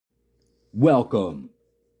Welcome,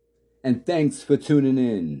 and thanks for tuning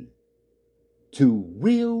in to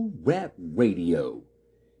Real Rap Radio.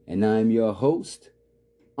 And I'm your host,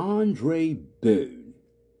 Andre Bird.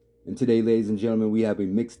 And today, ladies and gentlemen, we have a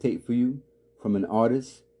mixtape for you from an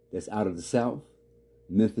artist that's out of the South,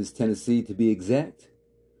 Memphis, Tennessee to be exact.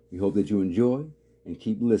 We hope that you enjoy and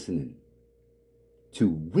keep listening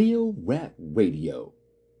to Real Rap Radio,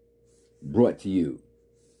 brought to you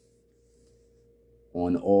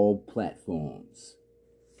on all platforms.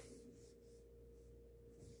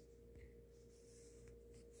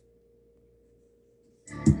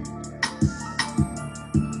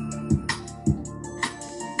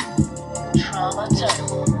 Trauma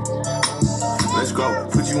Turtle. Let's go.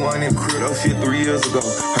 Put you on that crypto shit 3 years ago.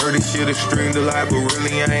 Heard this shit, it streamed a lot, but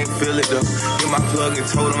really I ain't feel it though. Hit my plug and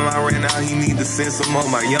told him I ran out, he need to send some more.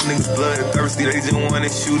 My young niggas bloodthirsty, they just wanna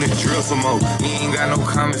shoot and drill some more. He ain't got no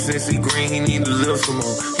common sense, he green, he need to live some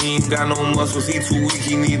more. He ain't got no muscles, he too weak,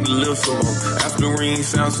 he need to live some more. After Reen,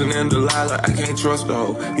 Samson, and Delilah, I can't trust the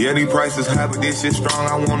hoe. Yeah, these prices high, but this shit strong,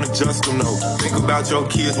 I wanna adjust them though. Think about your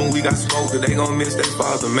kids when we got smoked, that they gon' miss their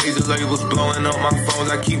father. Major labels blowing up my phones,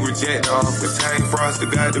 I keep rejecting offers. Time Frost, the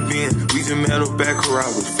guy to be in. We just met up back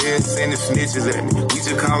Carrabba's. Feds sending snitches at me. We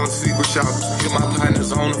just call them secret shoppers. Hit my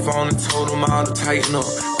partners on the phone and told them all to tighten up.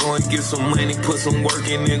 Go and get some money, put some work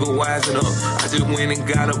in, nigga, wisen up. I just went and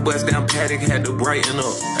got a bust down paddock, had to brighten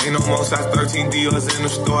up. Ain't no more size 13 deals in the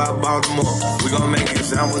store, I bought them up. We gon' make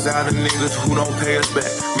examples out of niggas who don't pay us back.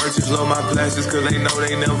 Merchants love my plastics cause they know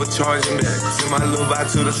they never charging back. Send my little vibe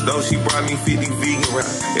to the store, she brought me 50 vegan wrap.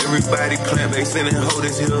 Everybody plant-based and hold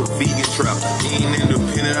this here vegan trap. He ain't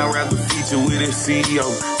independent, I'd rather feature with his CEO.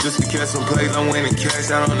 Just to catch some plays, I'm winning cash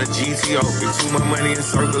out on the GTO. Get too much money in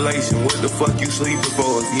circulation, what the fuck you sleeping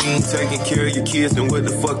for? If you ain't taking care of your kids, then what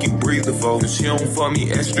the fuck you breathing for? If she don't fuck me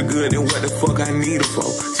extra good, then what the fuck I need her for?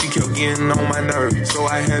 She kept getting on my nerves, so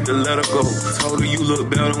I had to let her go. Told her you look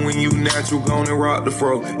better when you natural, gonna rock the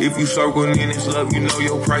fro. If you circling in this love, you know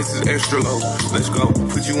your price is extra low. Let's go,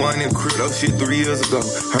 put you on that crypto shit 3 years ago.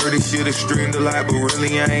 Heard this shit, it streamed a lot, but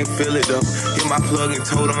really I ain't feel it though. Hit my plug and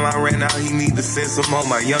told him I ran out, he need to send some more.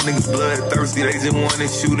 My young niggas bloodthirsty, they just wanna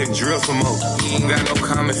shoot and drill some more. He ain't got no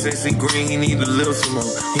common sense, he green, he need to live some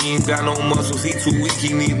more. He ain't got no muscles, he too weak,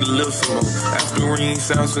 he need to live some more. After Reen,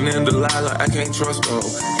 Samson, and Delilah, I can't trust her.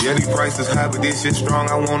 Yeah, these prices high, but this shit strong,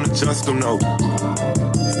 I wanna adjust them, no.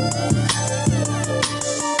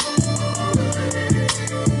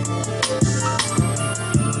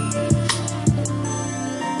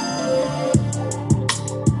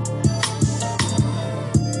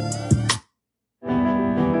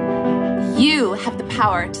 You have the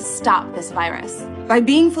power to stop this virus. By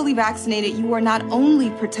being fully vaccinated, you are not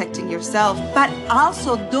only protecting yourself, but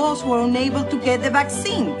also those who are unable to get the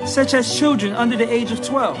vaccine, such as children under the age of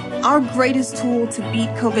 12. Our greatest tool to beat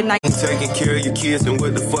COVID-19. Taking care of your kids, then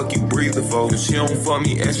what the fuck you breathing for? If she don't fuck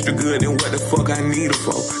me extra good, then what the fuck I need her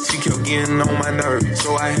for? She kept getting on my nerves,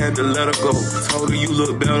 so I had to let her go. Told her you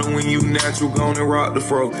look better when you natural, gonna rock the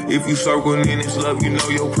fro. If you circling in this love, you know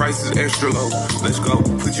your price is extra low. Let's go,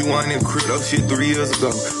 put you on that crypto shit 3 years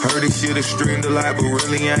ago. Heard this shit, it streamed a lot, but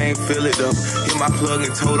really I ain't feel it though. Hit my plug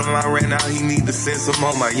and told him I ran out, he need to send some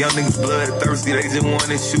more. My young niggas bloodthirsty, they just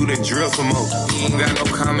wanna shoot and drill some more. He ain't got no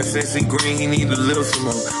common sense, he green, he need to live some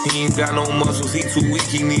more. He ain't got no muscles, he too weak,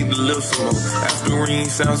 he need to live some more. After Reen,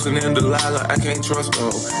 Samson, and Delilah, I can't trust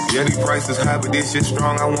her. Yeah, these prices high, but this shit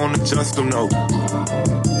strong, I wanna adjust them, no.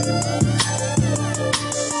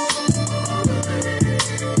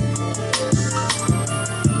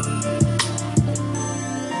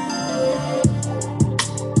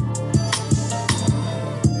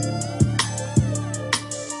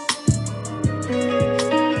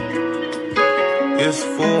 It's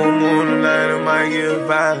full moon tonight, it might get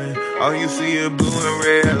violent. All you see is blue and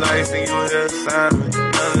red lights and you hear silence.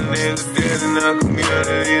 Other niggas dead in the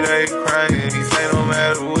community, they crying. He say no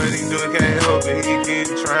matter what he do, can't help it, he keep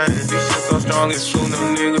trying. This shit so strong, it's soon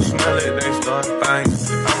them niggas smell it, they start fighting.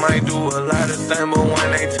 I might do a lot of things, but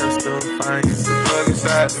when they touch the fire. The plug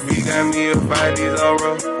inside the beat got me a fight, these all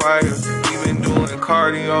required. Been doing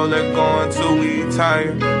cardio, let go until we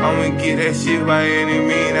tired. I'ma get that shit by any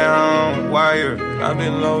means, I'm wired. I've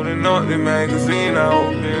been loading up the magazine, I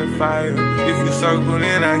open fire. If you circle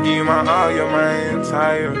in, I give my all, you're my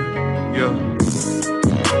entire. Yeah.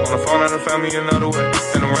 On the phone, I done found me another way.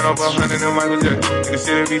 And I run up 100 in Michael J. Nigga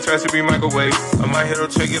shit if he tries to be microwave. I might hit a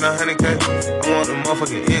check in 100K. I want the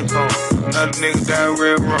motherfucking income. Another nigga got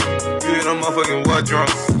red rum. You hit a motherfucking what drunk?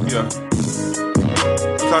 Yeah.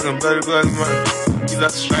 Talking bloody money. You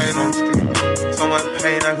left a strain on the street. So much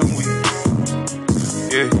pain I can weep.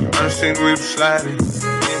 Yeah, I done seen the river sliding.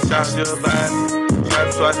 shots just vibing.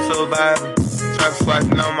 Trap swipe surviving. Trap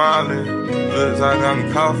swiping on my island. Good as I got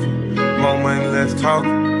me coughing. More money, less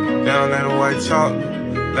talking. Down at a white chalk.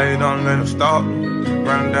 Laid on, let him stop.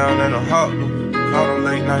 Run down, let him hop. Caught him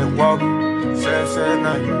late night walking. Sad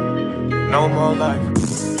night. No more life.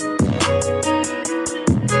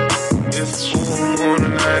 It's full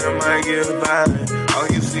morning night, I might get violent. All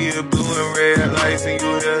you see is blue and red lights and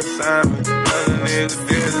you hear assignment. Another nigga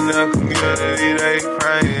dead in the community, they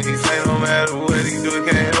crying. He say no matter what he do, he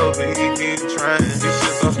can't help it, he keep trying. This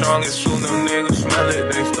shit so strong, as soon them niggas smell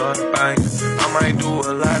it, they start fighting. I might do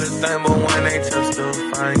a lot of things, but when they touch the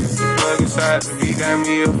fire, the plug inside me, he got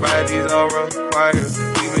me a fight, these all required.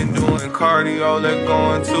 We been doing cardio, let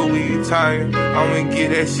go until we tired. I'ma get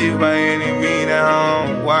that shit by any means that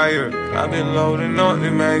I'm wired. I've been loading up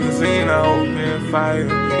the magazine, I open fire.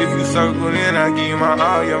 If you circle in, I give my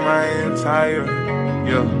all, you're my entire.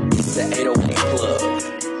 Yeah. The 808 Club.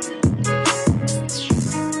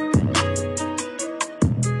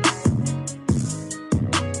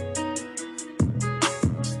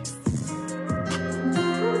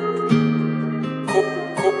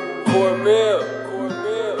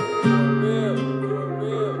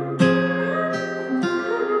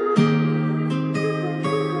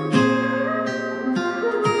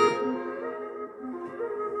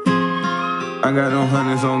 I got them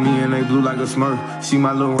hundreds on me and they blue like a smurf. She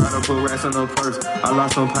my little rider, put rats in her purse. I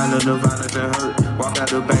lost some pint of Nirvana that hurt. Walk out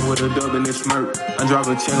the bank with a dub and it smirk. I drop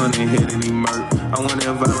a chain on their head and he murk. I want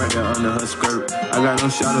that vibe right there under her skirt. I got them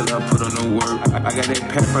shotters, I put on the work. I got that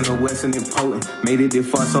pack from the west and it potent. Made it this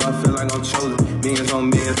far so I feel like I'm chosen. Millions on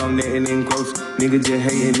that and then gross. Nigga just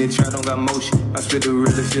hating and try don't got motion. I spit the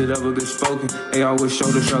realest shit ever been spoken. They always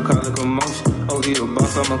shoulder shot, call it commotion. Oh, he a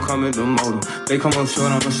boss, I'ma come in the motor. They come on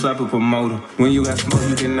short, I'ma slap a promoter. When you got smoke,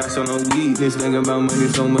 you cannot show no weakness. Thinking about money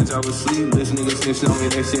so much, I was sleepless. Niggas snitched on me,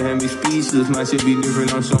 that shit had me speechless. My shit be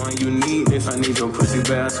different, I'm showing you need this. I need your pussy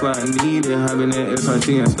bad, I swear I need it. I've been at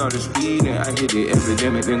SRT and started speeding. I hit the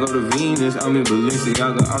epidemic, then go to Venus. I'm in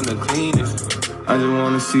Balenciaga, I'm the cleanest. I just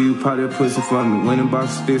wanna see you pop that pussy for me. When the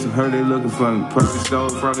box sticks, I heard they looking for me. Perfect stole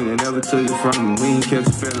from me, they never took it from me. We ain't kept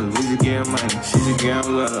the feeling, we just getting money. She just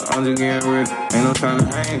getting wetter, I'm just getting rich. Ain't no time to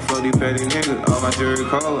hang for these petty niggas. All my jewelry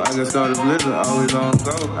cold, I can start a blizzard. Always on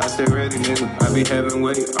go, I stay ready, nigga. I be having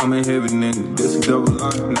weight, I'm a heavy nigga. This a double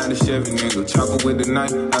R, not a Chevy nigga. Chopper with the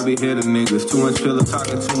knife, I be hitting niggas. Too much pillow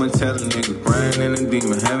talking, too much telling niggas. Brain and a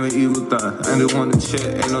demon, having evil thoughts. I just want to check,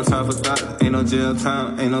 ain't no time for thought. Ain't no jail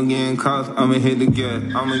time, ain't no getting caught. I'ma hit the gas,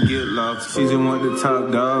 I'ma get lost. She just want the top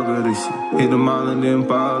dog of this shit. Hit them all and then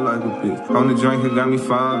ball like a bitch. On the drink, it got me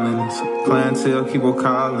falling and shit. Clientele keep on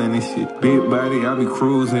calling and shit. Big body, I be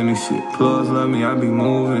cruising and shit. Plugs love me, I be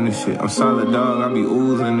moving and shit. I'm solid dog, I be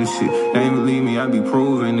oozing and shit. They ain't believe me, I be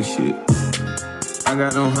proving and shit. I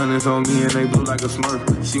got them hundreds on me and they blue like a smurf.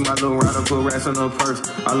 She my little rider, put rats in her purse.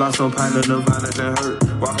 I lost some pint of Nirvana that hurt.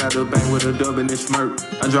 Walk out the bank with a dub and it smirk.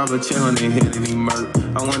 I drop a chain on their head and he murk.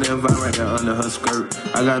 I want that vibe right there under her skirt.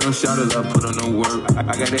 I got them shotters, I put on the work.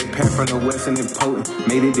 I got that pack from the west and it potent.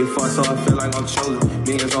 Made it this far so I feel like I'm chosen.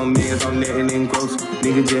 Millions on that and then gross.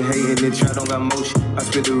 Nigga just hating and try don't got motion. I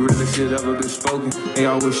spit the realest shit ever been spoken. They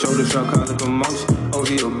always shoulder shot, call it commotion. Oh,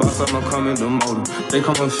 he a boss, I'ma come in the motor. They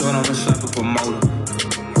come on short, I'ma slap a promoter.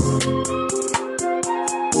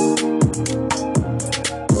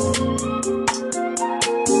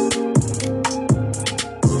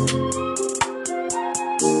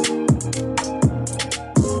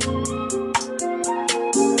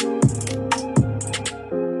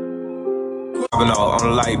 On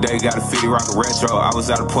the light day, got a 50 rocket retro. I was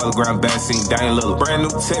out of Portland, ground back, seen Dane Little. Brand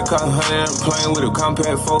new tech, car 100, I'm playing with a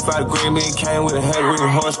compact 4-5 green bean. Came with a head ring,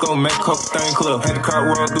 horoscope, make a couple things club. Had the car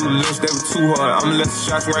roll through the list, they were too hard. I'ma let the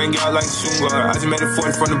shots ring out like a shooting guard. I just made a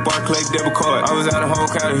 40 from the Barclays debit card. I was out of home,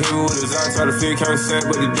 kinda hit me with a Zara. Tried to feel can't set,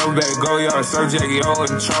 but the double back go yard. Surf jacket, yo,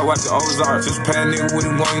 in the truck, watch the Ozark. Just pad nigga with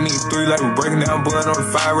him, one, you need 3 like we're breaking down blood on the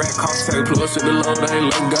 5 rack, cost tag. Plus in the load, I ain't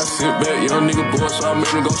like got sent back. Young nigga boy, so I made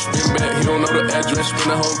him go spin back. He don't know the address, spin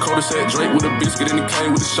the whole cul-de-sac. Drake with a biscuit and he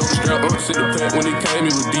came with a shoulder strap. Sit the pack when he came,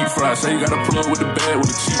 he was deep fried. Say you gotta pull up with the bag with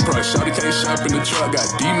a cheap price. Shawty can't shop in the truck, got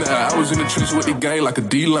D9. I was in the trench with the gang like a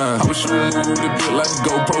D-line. I was shooting move with a bit like a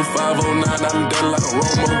GoPro 509. I done done like a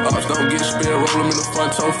Romo. Ops don't get spare, roll him in the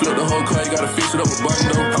front toe. Flip the whole car, you gotta fix it up with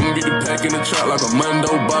Bundo. I'ma beat the pack in the truck like a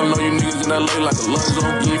Mundo. Ballin' on you niggas in LA like a Lonzo.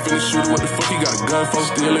 You ain't finna shoot it, what the fuck he got a gun for?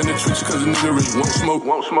 Still in the trench cause the nigga really won't smoke.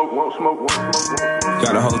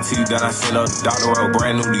 Got a whole T that I sent up Dr. Road,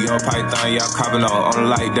 brand new Dior Python, y'all copping on the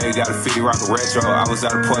light day, got a 50 rock retro. I was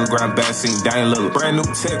out of Portland ground, back scene, Dane Lillard. Brand new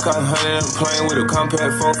tech, car 100 playing with a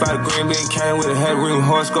compact 4-5 green bean, came with a head ring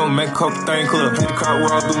horse, gon' make a couple things club. Hit the car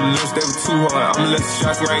roll through the lips, they were too hard. I'ma let the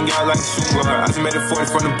shots ring out like a shooting guard. I just made a 40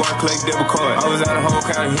 from the Barclay debit card. I was out of whole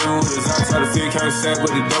kind of here with the Zon, the field carry sack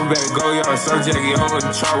with the double back, go yard, surf jacket on with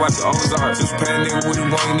the chart, watch the Ozark. Just paying nigga with him,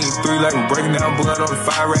 you need 3 like we're breaking down blood on the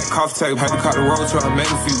 5-rack cough tape. Had to call the road truck, make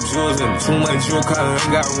a few jewels in it. Too much jewel, cause I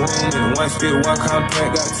ain't got room in it. 1 spit, 1 compact,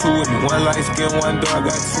 got 2 in it. 1 light skin, 1 dark,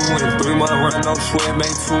 got 2 in it. 3 month run, no sweat,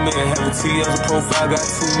 made 2 million. Have a T as a profile, got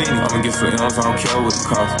too many. I'ma get some M's, I don't care what the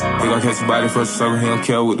cost. He gon' catch a body for a circle, he don't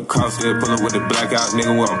care what the cost is. Pull up with the blackout,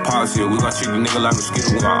 nigga, we on pause here. We gon' treat the nigga like a mosquito,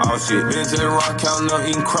 we on all shit. Been to the rock, counting up,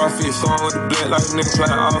 eating crawfish. Song with the black like a nigga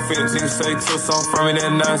playing offense. Niggas say took something from me,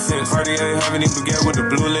 that nonsense. Cardi ain't having even get with the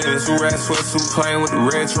blue lens. 2 rat sweatsuit playing with the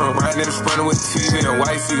red trunk. Riding in the sprinter with the TV and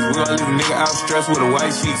white seats. We gon' leave a nigga out stressed with a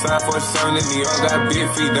white sheet. Side 47 in New York, got big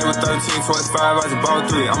feet. They was 13, 25, I just bought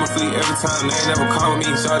 3. I'ma fleet every time, they ain't never call me.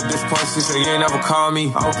 Shot at this point, she said you ain't never call me.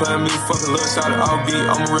 I'm playing me, fucking little shot at all beat.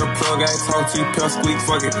 I'm a real plug, I ain't talk to you, pill squeak,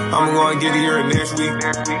 fuck it. I'ma go and get it here next week.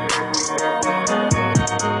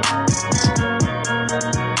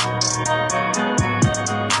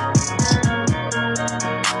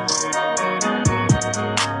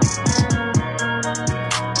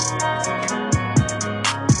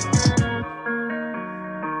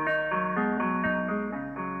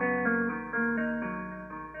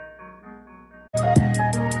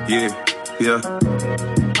 Yeah.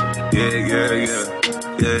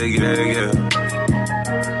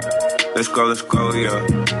 Let's go, yeah.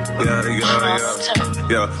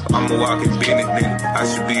 Yeah, I'm a walking business nigga. I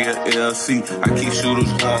should be a LC. I keep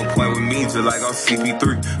shooters on point with me just like I'm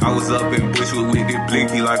CP3. I was up in Bushwood with this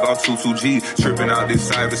blinky like I'm 22G. Tripping out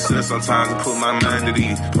this cyber shit sometimes I put my mind at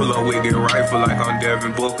ease. Pull up with this rifle like I'm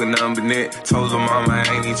Devin Booker, number net. Told her mama I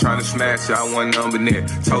ain't even trying to smash it, I want number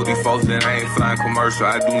net. Told these folks that I ain't flying commercial,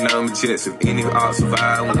 I do number jets. If any odds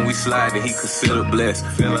survive when we slide, then he consider blessed.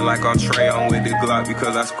 Feeling like I'm Trey on with the Glock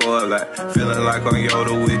because I score a lot. Feeling like I'm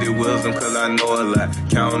Yoda with the wisdom cause I know a lot.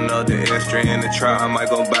 Counting up the extra in the trial, I might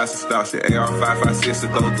go buy some stocks. The AR-556 to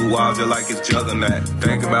go through walls just like it's juggernaut.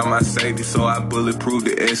 Think about my safety, so I bulletproof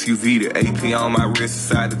the SUV. The AP on my wrist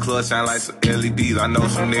inside the clutch shine like some LEDs. I know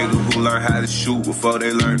some niggas who learn how to shoot before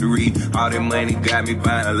they learn to read. All that money got me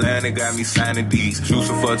buying a land, it got me signing deeds.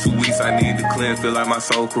 Juicing for 2 weeks, I need to cleanse, feel like my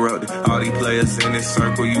soul corrupted. All these players in this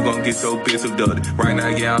circle, you gon' get your bitch abducted. Right now,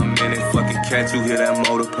 yeah, I'm in it, fucking catch you, hear that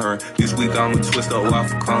motor purr. This week I'ma twist up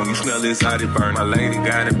waffle cone, you smell this how it burn. My lady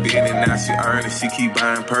got a bid and now she earning, she keep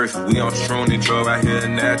buying purses. We on strong and drug out here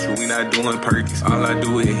natural, we not doing perkies. All I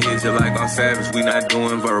do is hit just like I'm savage, we not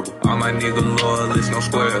doing verbal. All my nigga loyalists, no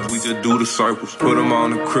squares, we just do the circles. Put him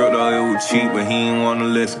on the crypto, it was cheap, but he ain't wanna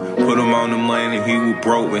listen. Put him on the money, he was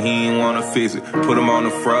broke, but he ain't wanna fix it. Put him on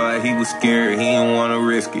the fraud, he was scared, he ain't wanna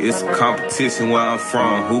risk it. It's a competition where I'm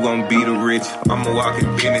from, who gon' be the rich? I'm a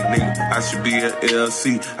walking business nigga, I should be a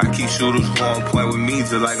LC. I keep shooters on point with me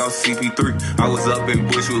just like I'm CP3. I was up in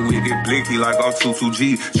Bushwood with this blinky like I'm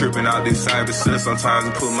 22G. Tripping out this cyber shit, sometimes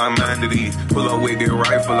I put my mind at ease. Pull up with this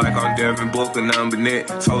rifle like I'm Devin Booker, number net.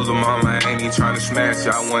 Told her mama I ain't even trying to smash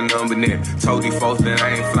it, I want number net. Told these folks that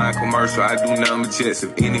I ain't flying commercial, I do number jets.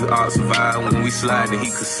 If any odds survive when we slide, then he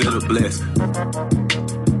consider blessed.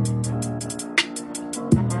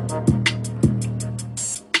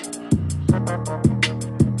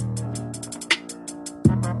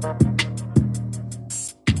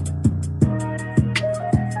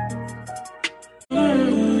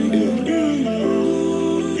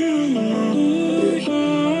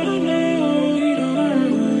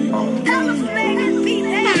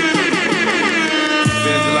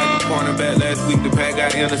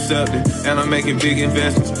 Intercepted, and I'm making big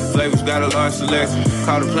investments. Flavors got a large selection.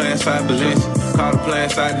 Call the play inside Valencia. Call the play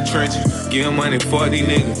inside the trenches. Give him money for these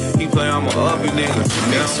niggas. He play, I'm a uppy nigga.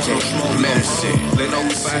 They don't want no smoke, no. They know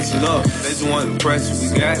we spice up. They just want the pressure.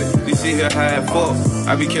 We got it. This shit here high as fuck.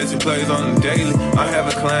 I be catching plays on the daily. I have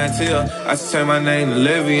a clientele. I should change my name to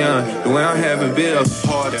Le'Veon. The way I'm having bills.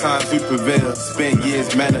 Hard times we prevail. Spent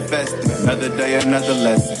years manifesting. Another day, another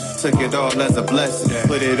lesson. Took it all as a blessing.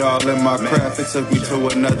 Put it all in my craft. It took me to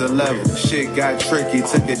another level. Shit got tricky.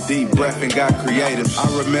 Took a deep breath and got creative. I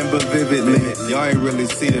remember vividly. Y'all ain't really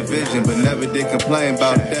see the vision, but never did complain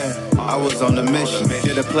about that. I was on a mission.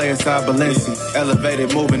 Did a play inside Balenci.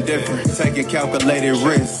 Elevated, moving different. Taking calculated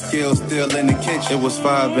risks. Skills still in the kitchen. It was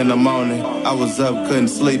 5 in the morning. I was up, couldn't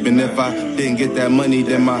sleep. And if I didn't get that money,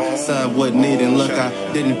 then my son wouldn't eat. And look, I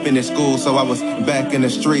didn't finish school, so I was back in the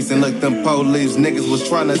streets. And look, them police niggas was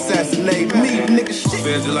trying to assassinate me. Nigga shit.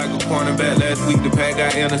 Fed you like a cornerback last week. The pack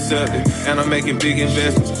got intercepted. And I'm making big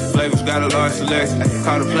investments. Flavors got a large selection.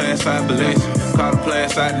 Caught a play inside Valencia. Caught a play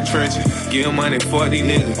inside the trenches. Give him money for these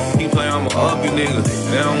niggas. He play, I'ma up you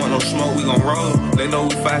niggas. They don't want no smoke, we gon' roll. They know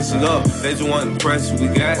we fight shit up. They just want the pressure, we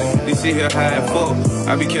got it. This shit here high and full.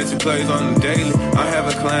 I be catching plays on the daily. I'm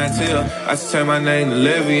having clientele. I should turn my name to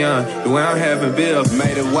Le'Veon. The way I'm having bills.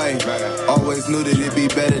 Made a way. Always knew that it'd be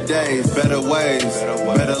better days, better ways,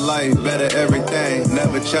 better life, better everything.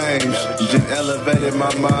 Never changed. Just elevated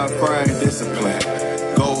my mind frame. Discipline.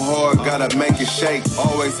 Go hard, gotta make it shake.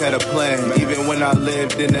 Always had a plan, even when I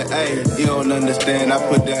lived in the A. You don't understand, I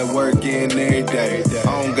put that work in every day.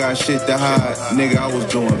 I don't got shit to hide, nigga, I was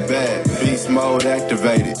doing bad. Beast mode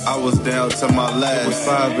activated, I was down to my last. It was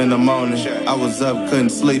 5 in the morning, I was up,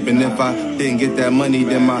 couldn't sleep. And if I didn't get that money,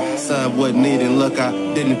 then my son wouldn't eat. And look, I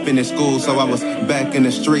didn't finish school, so I was back in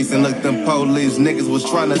the streets. And look, them police niggas was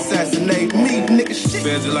trying to assassinate me, nigga shit.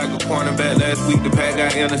 Fed you like a cornerback last week, the pack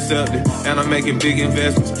got intercepted. And I'm making big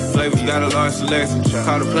investments. Flavors got a large selection.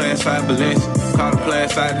 Caught a play inside Valencia. Caught a play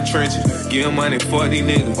inside the trenches. Give him money for these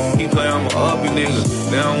niggas. He play, I'ma up you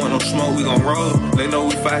niggas. They don't want no smoke, we gon' roll. They know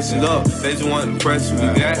we fight shit up. They just want the pressure,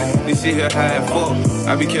 we got it. This shit here high and full.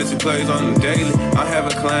 I be catching plays on the daily. I'm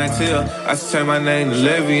having clientele. I should turn my name to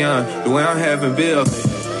Le'Veon. The way I'm having bills.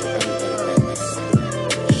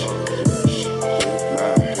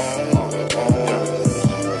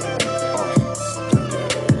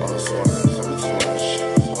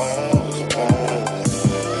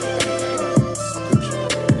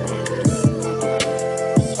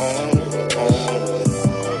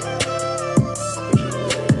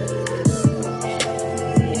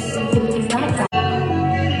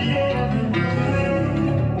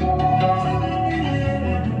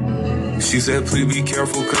 She said, please be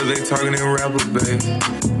careful, cause they targeting rappers, baby.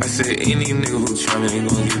 I said, any nigga who try me ain't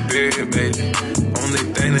gon' get buried, baby. Only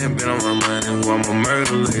thing that been on my mind is who I'ma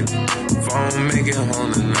murder later. If I don't make it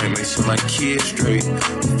home tonight, make sure my kids straight.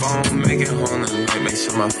 If I don't make it home tonight, make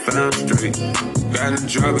sure my fam straight. Gotta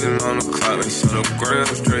drop it on the clock, make sure the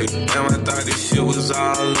ground straight. Damn, I thought this shit was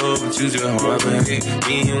all love, but you just harbor hate.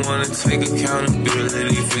 Me ain't wanna take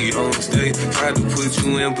accountability for your mistake. Tried to put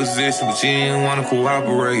you in position, but you didn't wanna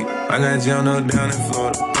cooperate. I got jammed up down in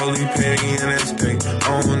Florida, police petty in that state.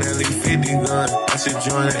 I own at least 50 guns, I should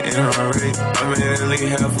join the NRA. I made at least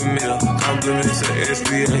 $500,000, compliments to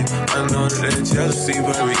SBA. I know that jealousy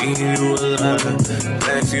probably eating you alive.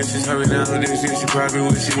 Last year she turned me down, this year she probably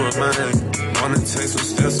wish she was mine. Wanna take some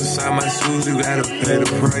steps inside my shoes, you gotta pay the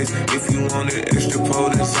price. If you want it extra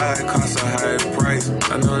pulled inside, costs a higher price.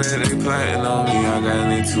 I know that they plotting on me, I got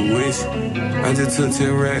an intuition. I just took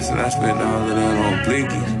 10 racks and I spent all of that on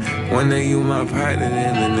blickies. One day you my partner,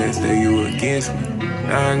 then the next day you against me.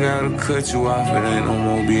 Now I gotta cut you off, it ain't no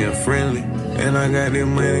more being friendly. And I got that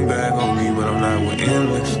money back on me, but I'm not with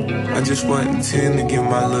endless. I just wasn't intend to get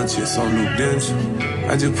my little chips on new dentures.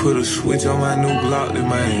 I just put a switch on my new block, that's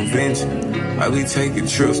my invention. I be taking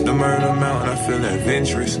trips to Murder Mountain, I feel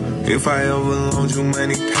adventurous. If I ever loaned you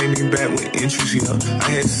money, pay me back with interest, yeah. I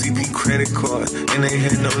had CP credit cards, and they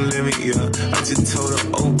had no limit, yeah. I just told her,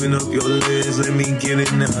 open up your legs, let me get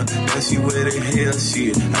in there. Now she wear the hell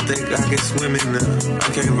shit, I think I can swim in there. I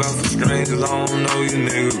can't vouch for strangers, I don't know you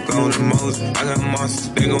niggas, golden Moses. I got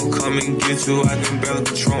monsters, they gon' come and get you, I can barely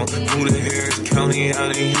control. Through the Harris County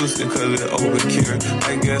out in Houston, cause it open care.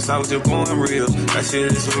 I guess I was just born real, that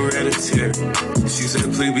shit is hereditary. She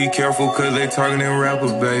said, please be careful, cause they targeting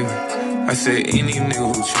rappers, baby. I said, any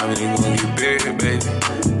nigga who try me ain't gon' get buried, baby.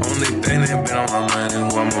 Only thing that been on my mind is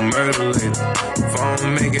who I'ma murder later. If I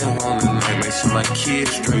don't make it home tonight, make sure my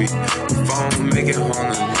kids straight. If I don't make it home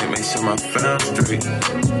tonight, make sure my fam straight.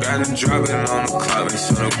 Gotta drop it on the clock, make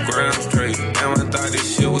sure the ground straight. Damn, I thought this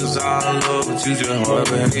shit was all love, but you just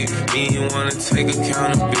harbor hate. Me ain't wanna take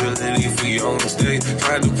accountability for your mistake.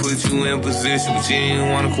 Tried to put you in position, but you didn't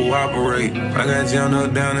wanna cooperate. I got jammed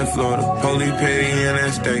up down in Florida, police petty in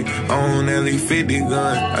that state. I own at least 50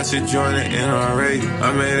 guns, I should join the NRA.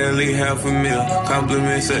 I made at least $500,000,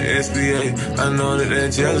 compliments to SBA. I know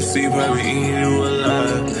that jealousy probably eating you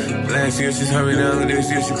alive. Last year she turned me down, this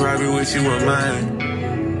year she probably wish she was mine.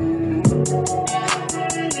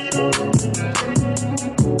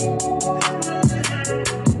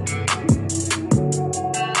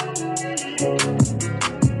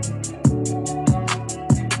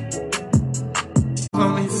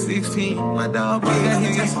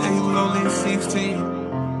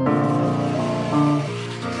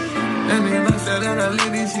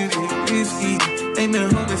 lit this shit is risky. Ain't been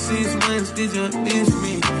home in 6 months, did you miss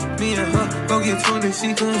me? Me and her go get 20,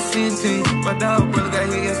 she consenting. My dog brother got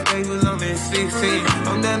hit yesterday, was only 16.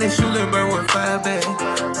 I'm down in Schulenburg with 5 bags.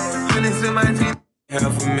 Hundreds in my jeans.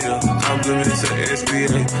 Half a meal, compliments of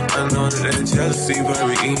SBA. I know that jealousy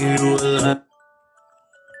probably eating you alive.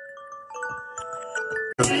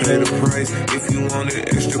 Pay the price. If you want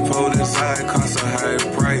it extra potent inside, cost a higher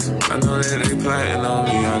price. I know that they plotting on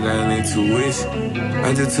me, I got an intuition.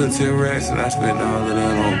 I just took 10 racks and I spent all of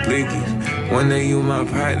that on blickies. One day you my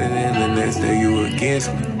partner, then the next day you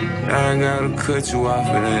against me. Now I gotta cut you off,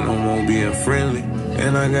 it ain't no more being friendly.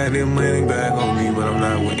 And I got that money back on me, but I'm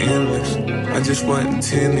not with endless. I just wasn't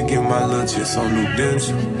 10 to get my little chips on new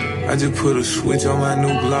dentures. I just put a switch on my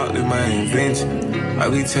new block, that's my invention. I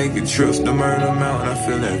be taking trips to Murder Mountain, I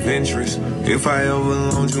feel adventurous. If I ever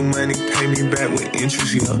loaned you money, pay me back with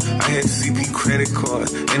interest, yeah. I had CP credit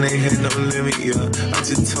cards, and they had no limit, yeah. I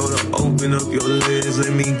just told her, open up your legs,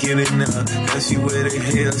 let me get in there. Now she wear the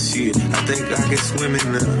hell shit, I think I can swim in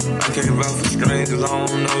there. I can't vouch for strangers, I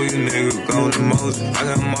don't know you niggas, Golden Moses. I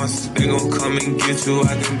got monsters, they gon' come and get you,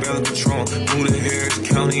 I can barely control. Move to Harris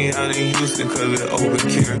County out in Houston, cause it open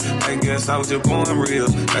care. I guess I was just born real,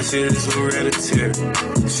 that shit is hereditary.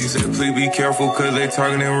 She said, please be careful, cause they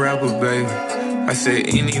targeting rappers, baby. I said,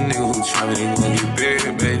 any nigga who try me, they gon' get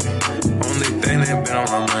buried, baby. Only thing that been on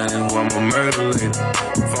my mind is who I'ma murder later.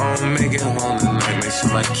 If I don't make it home tonight, make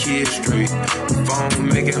sure my kids straight. If I don't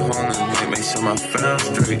make it home tonight, make sure my fam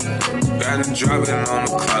straight. Gotta drop it on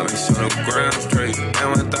the clock, make sure the ground straight.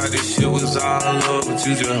 Damn, I thought this shit was all love, but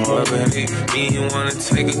you just hard to hate. Me ain't wanna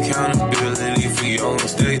take accountability for your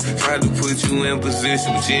mistakes. Tried to put you in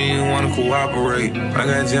position, but you ain't wanna cooperate. I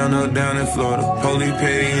got jammed up down in Florida, police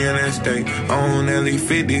petty in that state. I own at least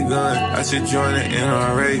 50 guns, I should join the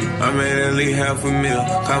NRA. I made at least half a meal,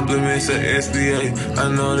 compliments of SBA.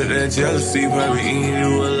 I know that jealousy probably eating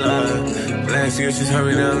you alive. Last year she turned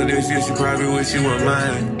me down, but this year she probably wish she was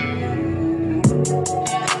mine.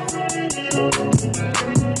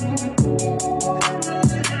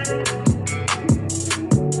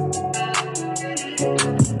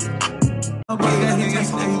 I got here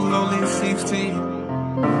yesterday, he was only 16.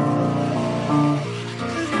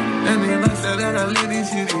 And then I said that I lit this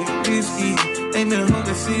shit risky. Ain't been home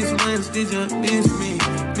in 6 months, did you miss me?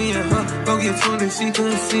 Me and her go get 20, she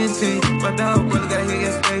consenting. My dog brother got here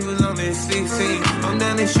yesterday, was only 16. I'm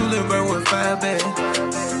down in Schulenburg with 5 bags.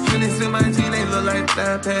 Hundreds in my jeans, they look like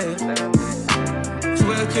thigh pads.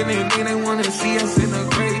 12 killing, then they wanna see us in the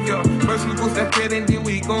graveyard. First we post that pet and then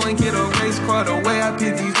we go and get a race car. The way I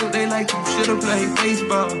pick these up, they like you should've played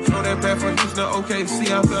baseball. Throw that back from Houston,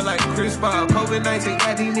 OKC, I feel like Chris Paul. COVID-19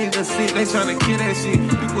 got these niggas sick, they tryna kill that shit.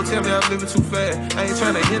 People tell me I'm living too fast, I ain't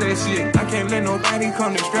tryna hear that shit. I can't let nobody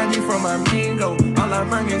come distract me from my main goal. All I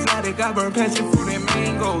bring is addict, I burn passion fruit and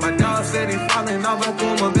mango. My dog said he falling off, I threw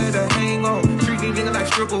him a better hang on. Treat these niggas like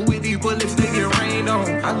stripper with these bullets, they get rained on.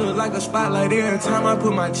 I look like a spotlight every time I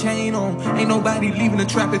put my chain on. Ain't nobody leaving the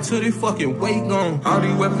trap until they fucking weight gone. All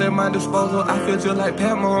these weapons at my disposal, I feel just like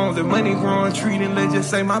Pat Mahomes. The money growing, treating, let's just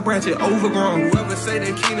say my branch is overgrown. Whoever say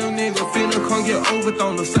they kingdom nigga finna come get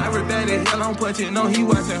overthrown. The cyber bad as hell, I'm punching on, he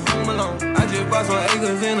watching Home Alone. I just bought some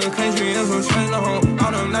acres in the country and some trailer home.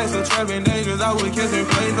 All them nights of trapping dangerous, I was kissing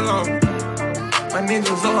plays alone. My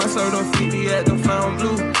niggas, so I served them 50 at the Found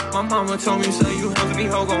Blue. My mama told me, say you hustle,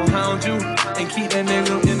 these hoes gon' hound you. And keep that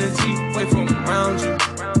nigga in the Jeep, wait from around you.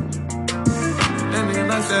 And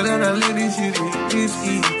then I said that I lit this shit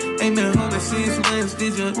risky. Ain't been home in 6 months,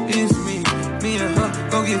 did you miss me? Me and her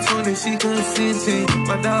go get 20, she consenting.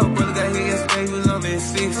 My dog brother got here yesterday, was only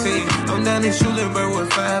 16. I'm down in Schulenburg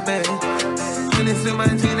with 5 bags. Hundreds in my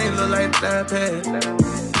jeans, they look like thigh pads.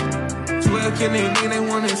 12 killing, then they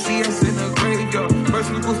wanna see us in the graveyard.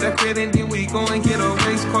 First we post that pet and then we go and get a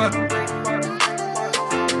race car.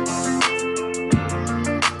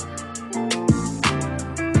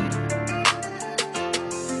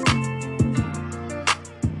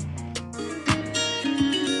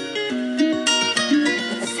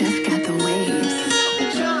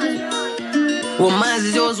 Well, mine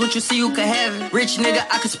is yours, what you see, you can have it. Rich nigga,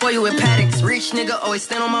 I can spoil you with paddocks. Rich nigga, always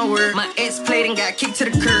stand on my word. My ex played and got kicked to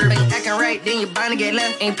the curb. Ain't acting right, then you bound to get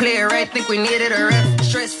left. Ain't play it right, think we needed a ref.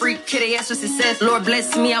 Stress free, kitty ass for success. Lord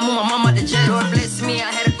bless me, I move my mama to jet. Lord bless me, I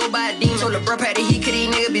had to go by a demon. Told the bro patty he could, he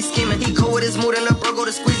nigga be scheming. He cold with his mood and the bro go go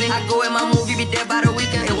to squeezing. I go in my movie, be dead by the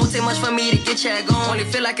weekend. It won't take much for me to get your going. Only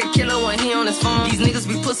feel like a killer when he on his phone. These niggas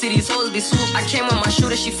be pussy, these hoes be swoop. I came with my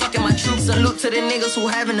shooter, she fucking my troops. Salute to the niggas who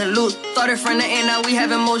having the loot. Started from the end, now we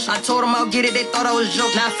having motion. I told them I'll get it, they thought I was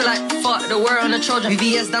joking. Now I feel like fuck the world and the Trojan.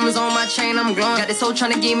 VVS diamonds on my chain, I'm glowing. Got this hoe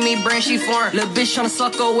tryna give me brain, she foreign. Little bitch tryna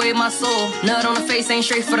suck away my soul. Nut on the face ain't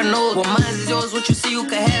straight for the nose. What mine is yours, what you see you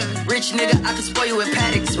can have it. Rich nigga, I can spoil you with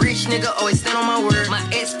paddocks. Rich nigga, always stand on my word. My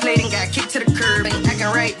ex played and got kicked to the curb. Ain't acting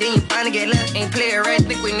right, then you bound to get left. Ain't play it right,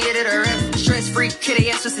 think we needed a ref. Stress free, kid,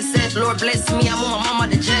 yes for success. Lord bless me, I move my mama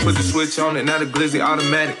the jet. Put the switch on it, now the glizzy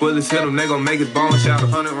automatic. Bullets hit them, they gon' make it bone shout.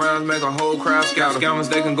 100 rounds make a whole crowd scout. Scammers,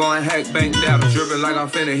 they can go and hack bank data. Drippin' like I'm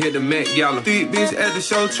finna hit the Met Gala. Deep bitch at the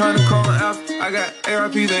show tryna call an alpha. I got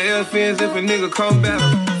ARPs and LFNs if a nigga come battle.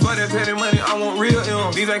 For that petty money, I want real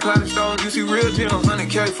M's. These ain't clouded stones, you see real gems.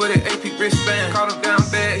 100K for that AP wristband. Caught him down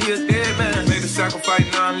bad, he a dead man. Made the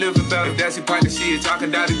sacrifice, now I'm living better. If that's your partner, shit, y'all can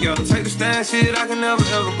die together. Take the stand, shit, I can never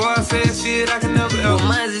ever. Boy, I said shit, I can never ever. What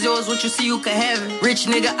mine is yours, what you see, you can have it. Rich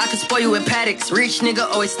nigga, I can spoil you with paddocks. Rich nigga,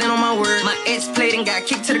 always stand on my word. My ex played and got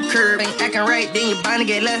kicked to the curb. Ain't acting right, then you bound to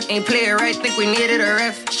get left. Ain't play it right, think we needed a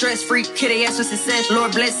ref. Stress free, kid, yes for success.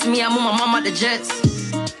 Lord bless me, I move my mama the jets.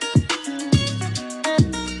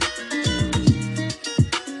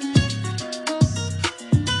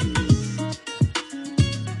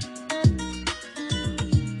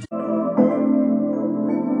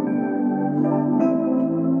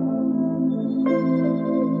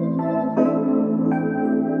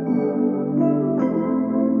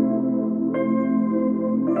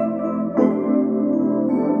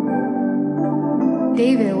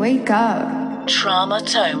 David, wake up. Trauma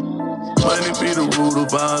Tone. Money be the root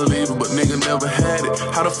of all evil, but nigga never had it.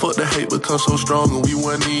 How the fuck the hate become so strong and we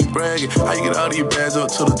wasn't even bragging? How you get all these bags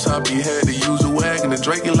up to the top, you had to use a wagon. And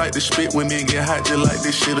Drake it like the spit when it get hot, just like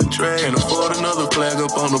this shit a drag. Can't afford another flag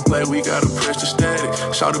up on the plate, we gotta press the static.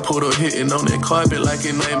 Shawty put her hitting on that carpet like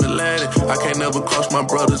it named Aladdin. I can't never cross my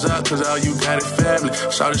brothers out, cause all you got is family.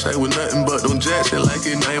 Shawty say with nothing but them jacks, it like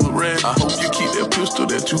it name a Randy. I hope you keep that pistol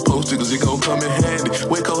that you posted, cause it gon' come in handy.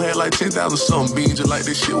 Waco had like 10,000 something beans, just like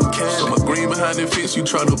this shit with candy. My green behind the fence, you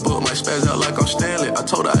try to book my spaz out like I'm Stanley. I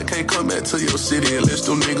told her I can't come back to your city unless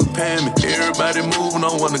them niggas pay me. Everybody moving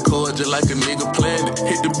on one accord just like a nigga planned it.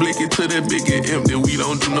 Hit the blicky to that big and empty, we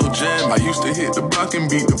don't do no jam. I used to hit the block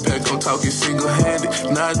and beat the pack, I'm talking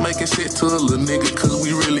single-handed. Now it's making shit to a little nigga cause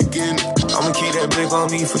we really getting it. I'ma keep that blick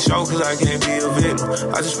on me for sure, cause I can't be a victim.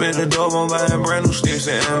 I just spent the dope on buying brand new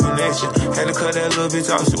sticks and ammunition. Had to cut that little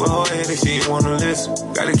bitch off, she with her head and she ain't wanna listen.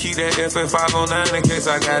 Gotta keep that FF509 in case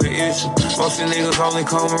I got an issue. Most of niggas only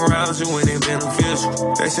come around you when it beneficial.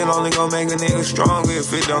 That shit only gon' make a nigga stronger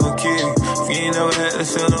if it don't kill you. If you ain't never had to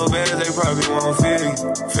sell no better, they probably won't feel you.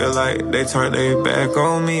 Feel like they turned their back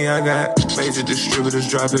on me. I got major distributors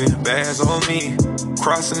dropping bags on me.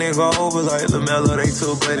 Cross a nigga over like LaMelo, they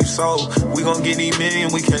took Buddy's soul. We gon' get these million,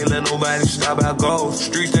 we can't let nobody stop our goals.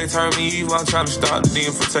 Streets, they turn me evil, I'm trying to stop the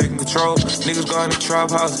demon from taking control. Niggas go in the trap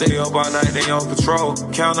house, they up all night, they on patrol.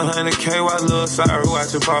 Count 100K while Lil Cyrus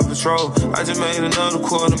watching Paw Patrol. I just made another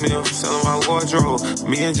 $250,000 from selling my wardrobe.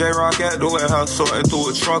 Me and J-Rock at the warehouse sorting through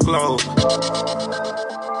a truckload.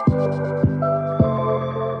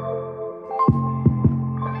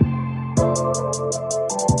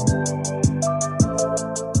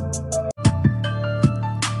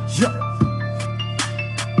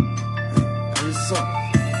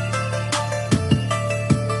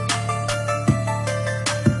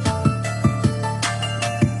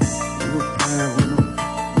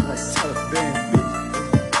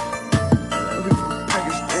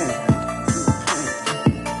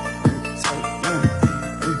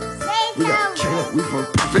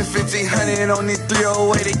 On this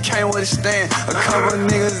 308, it came with a stand. A couple of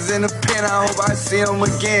niggas in the pen, I hope I see them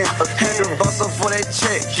again. Had to bust up for that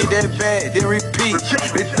check, get that bag, then repeat.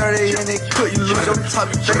 They 30 and they cook, you lose your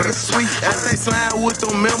top, you think it's sweet. I say slide with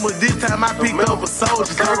them members, this time I picked up a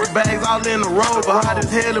soldier. 30 bags all in the road, but hot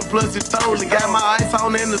as hell and plus it's stolen. Got my ice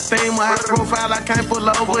on in the steam, a high profile, I can't pull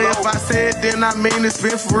over. If I said then I mean it's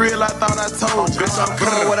been for real, I thought I told you. Bitch, I'm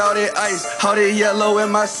cold with all that ice, all that yellow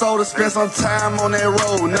in my soda. Spend some time on that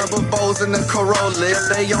road, number bows in the Corolla. If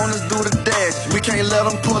they on us, do the dash. We can't let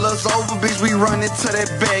them pull us over, bitch. We run into that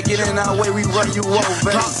bag. Get in our way, we run you over.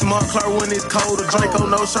 Drop smart clerk when it's cold, a Draco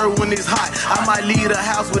no shirt when it's hot. I might leave the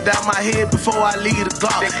house without my head before I leave the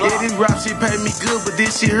Glock. Yeah, this rap shit pay me good, but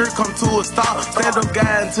this shit here come to a stop. Stand up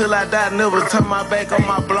guy until I die, never turn my back on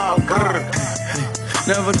my block.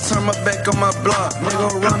 Never turn my back on my block. Nigga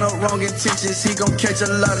run up wrong intentions, he gon' catch a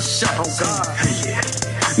lot of shots. Oh God.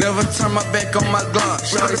 Never turn my back on my Glock.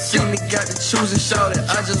 Shawty see me, got to choose and shout it.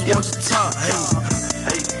 I just want to talk. Hey.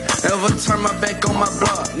 Never turn my back on my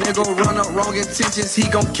block. Nigga run up wrong intentions, he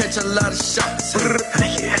gon' catch a lot of shots.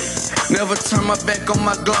 Never turn my back on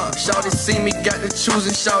my Glock. Shawty see me, got to choose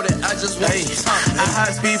and shout it. I just want to talk. I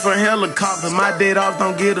high speed from helicopter. My dead off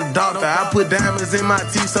don't get a doctor. I put diamonds in my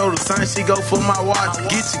teeth so the sun she go for my watch.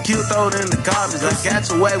 Get you killed, throw it in the garbage. I got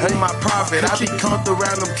your way with my profit. I be comfortable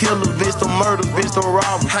around them killers, bitch, them murders, bitch, them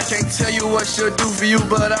robbers. I can't tell you what she'll do for you,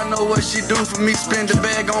 but I know what she do for me. Spend the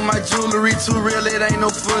bag on my jewelry, too real, it ain't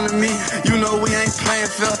no fooling me. You know we ain't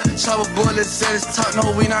playing fair. Chopper bullets at his top,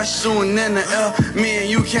 no, we not shooting in the air. Me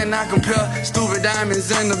and you cannot compare. Stupid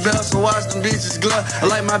diamonds in the belt, so watch them bitches glove. I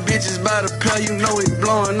like my bitches by the pair, you know we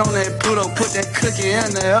blowing on that Pluto. Put that cookie in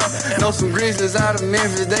the air. Know some Grizzlies out of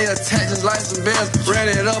Memphis, they attach us like some bells. Ran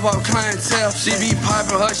it up off clientele. She be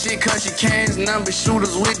popping her shit cause she cans, number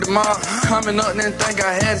shooters with the mob. Coming up, didn't think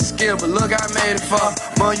I had a skill, but look, I made it far.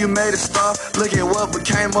 Mom, you made a star. Look at what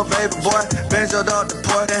became a baby boy. Benjoed out the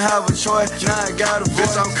port, didn't have a choice. Now I got a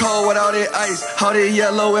voice. I'm cold without that ice. All that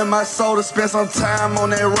yellow in my soda. Spend some time on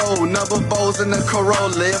that road. Number bows in the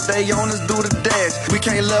Corolla. If they on us, do the dash. We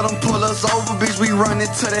can't let them pull us over, bitch. We run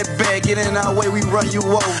into that bag. Get in our way, we run you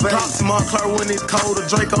over. Drop some Montclair when it's cold. A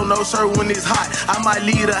Draco, no shirt when it's hot. I might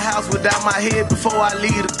leave the house without my head before I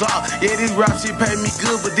leave the Glock. Yeah, this rap shit pay me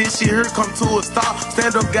good, but this shit here come to a stop.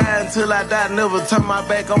 Stand up guy until I die. Never turn my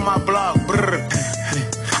back on my block. Brr.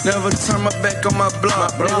 Never turn my back on my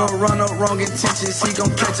block. Nigga run up wrong intentions, he gon'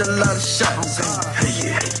 catch a lot of shots.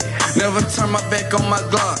 Never turn my back on my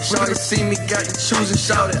Glock. Shawty see me, got to choose and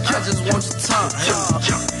shout it. I just want to talk.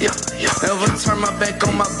 Never turn my back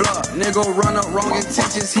on my block. Nigga run up wrong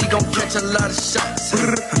intentions, he gon' catch a lot of shots.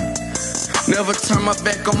 Never turn my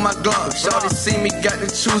back on my Glock. Shawty see me, got to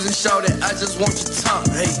choose and shout it. I just want to talk.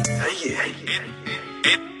 It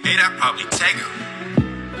I probably take her.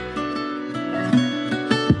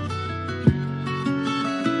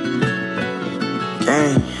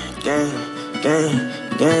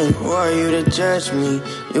 Gang, who are you to judge me?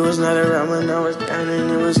 You was not around when I was down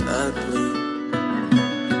and it was ugly.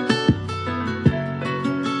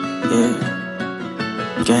 Yeah,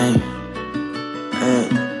 gang, hey.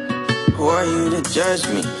 Who are you to judge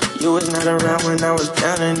me? You was not around when I was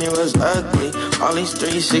down and it was ugly. All these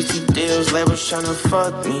 360 deals, labels tryna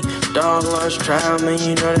fuck me. Dog lost trial, man,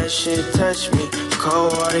 you know that shit touched me.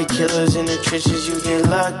 Cold water killers in the trenches, you get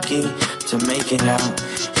lucky to make it out.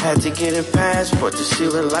 Had to get a passport to see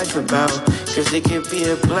what life about. Cause it could be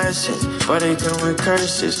a blessing, but it come with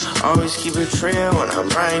curses. Always keep a trail when I'm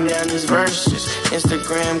writing down these verses.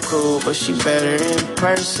 Instagram cool, but she better in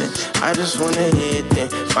person. I just wanna hit then,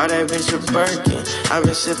 buy that bitch a Birkin. I've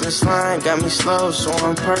been sipping slime, got me slow, so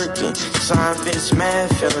I'm perking. Sign bitch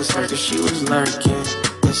mad, feeling like she was lurking.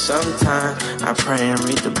 And sometimes I pray and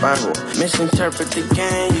read the Bible. Misinterpret the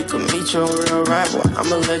game, you can meet your real rival.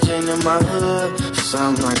 I'm a legend in my hood,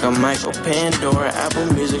 something like a Michael Pandora. Apple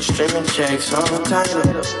Music streaming checks all the time.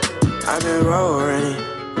 I've been rolling.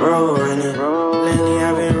 Lately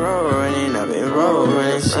I've been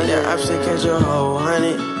rolling. See the option catch a whole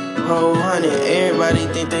hundred. Everybody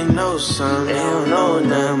think they know something, they don't know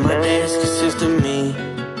nothing. My days consist of me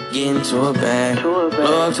get into a bag.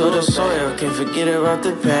 Loyal to the soil, can't forget about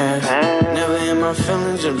the past. Never in my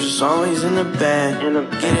feelings, I'm just always in the bag.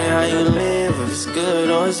 Get it how you live, if it's good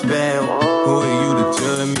or it's bad. Who are you to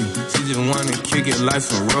judge me? She just wanna kick it like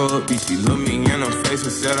some rugby. She looked me in her face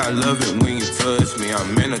and said I love it when you touch me.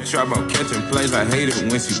 I'm in a trap, I'm catching plays, I hate it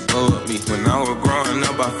when she bugged me. When I was growing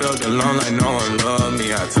up, I felt alone like no one loved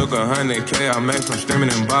me. I took 100K, I made from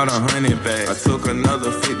streaming and bought 100 bags. I took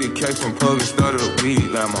another 50K from public, started weed.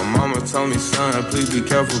 Like my mama told me, son, please be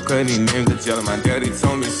careful, cause these niggas jealous. My daddy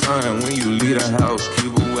told me, son, when you leave the house,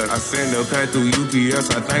 keep away. I send a pack through UPS,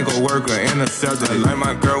 I think a worker intercepted. I like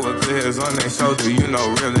my girl with clear hairs on their shoulder, you know,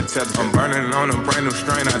 really intelligent. I'm burning on a brand new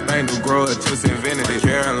strain, I think the grower just invented it.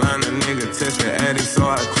 Carolina nigga tested addict, so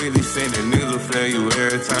I quickly sent it. Niggas will fail you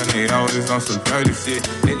every time, they always on some dirty shit.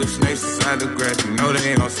 Niggas snakes inside the grass, you know they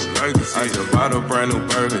ain't on some lurky shit. I just bought a brand new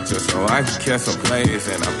burger just so I can catch some plays.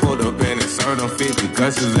 And I pulled up in and served them 50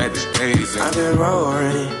 gushes at the days. I've been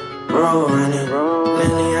rolling.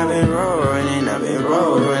 Lately I've been rolling.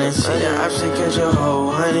 See the option catch a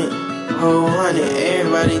whole hundred.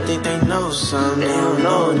 Everybody think they know something, they don't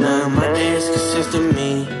know nothing. My days consist of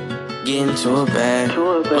me get into a bag.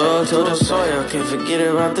 Loyal to the soil, can't forget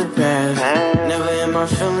about the past. Never in my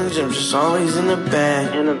feelings, I'm just always in the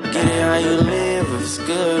bag. Get it how you live, if it's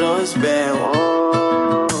good or it's bad.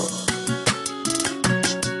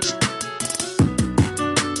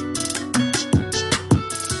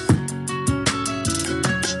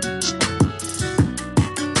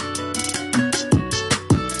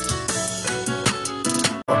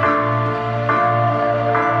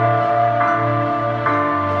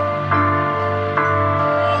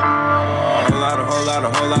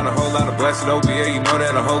 blessed OBA, you know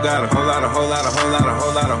that a whole got a whole lot of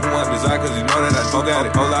who want desire, cause you know that I do got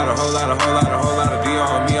it. Whole lot of D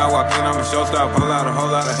on me, I walk in, I'm a showstopper. Whole lot of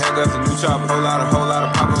handguns and new chopper. Whole lot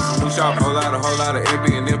of poppers and new shop. Whole lot of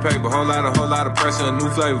empty and new paper. Whole lot of pressure and new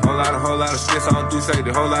flavor. Whole lot of skits I don't do say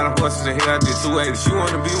the whole lot of horses in here, I did 280. She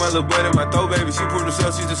wanna be my little buddy, my throw baby. She proved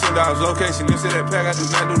herself, she just send out location. This is that pack, I do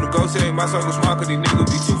not do negotiate. My circle small, cause these niggas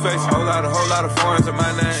be two-faced. Whole lot of foreigns in my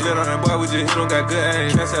name. Slid on that boy, we just hit him, got good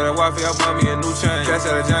aim. Cash out of Wi-Fi, I bought me a new chain. Cash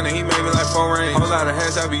out of Johnny, he made me like 4 range. Whole lot of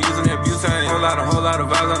hash, I be using that butane. Whole lot of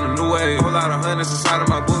vibes on the new wave. Whole lot of hundreds inside of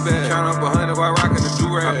my book bag. Count up 100 while rocking the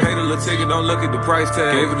do-rag. I paid a little ticket, don't look at the price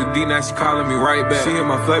tag. Gave her the D, now she calling me right back. She hit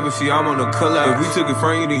my flavor, she I'm on the collab. If we took it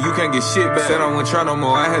from you, then you can't get shit back. Said I wouldn't try no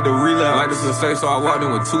more, I had to relapse. Like this little safe, so I walked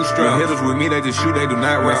in with 2 straps. Hitters with me, they just shoot, they do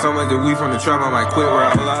not rap. So much that we from the trap, I might quit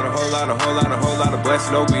rap. Whole lot of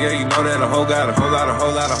blessed OBA, you know that a whole got a whole lot of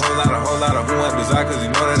who want desire, cause you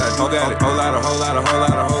know that I do got it. Whole lot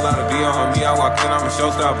of D on me, I walk in, I'm a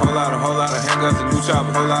showstopper. Whole lot of handguns and new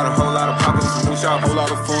chopper. Whole lot of poppers and new shop. Whole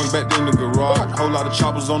lot of phones back in the garage. Whole lot of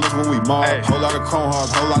choppers on us when we mob. Whole lot of chrome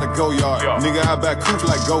hearts, whole lot of go yard. Nigga, I back coops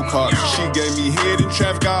like go-karts. She gave me head in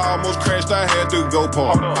traffic, I almost crashed, I had to go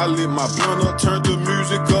park. I lit my blunt up, turned the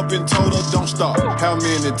music up and told her don't stop. How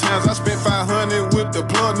many times I spent 500 with the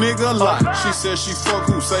plug, nigga, lot. She said she fuck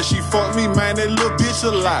who? Say she fuck me, man, that little bitch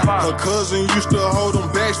a lie. Her cousin used to hold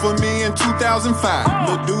them bags for me in 2005.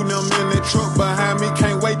 Lil' dude them in that truck behind me,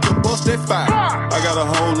 can't wait to bust that fire. I got a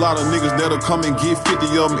whole lot of niggas that'll come and get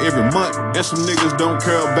 50 of them every month. And some niggas don't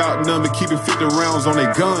care about none but keeping 50 rounds on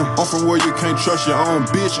their gun. I'm from where you can't trust your own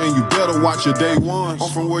bitch and you better watch your day ones. I'm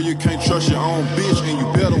from where you can't trust your own bitch and you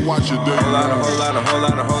better watch your day ones. Whole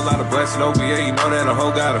lot of blessed OBA, you know that a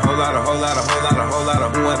whole got a whole lot of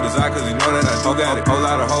who want desire, cause you know that I do got it. Whole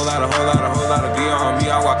lot of D on me,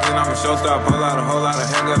 I walk in, I'm a showstopper. Whole lot of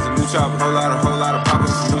handguns and new chopper. Whole lot of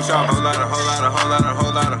poppers and new shop. Whole lot of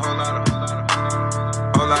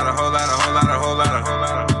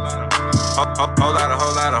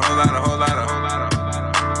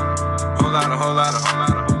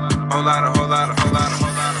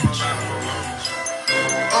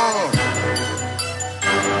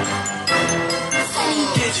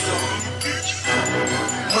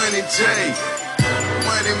Money J,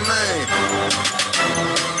 Money Man.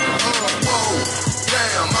 Whoa,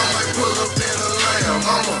 damn, I might pull up in a lamb.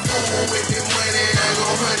 I'm a fool with this money, ain't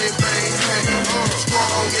gon' hunt it, bang, hang.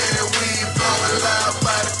 Strong, yeah, weed blowing loud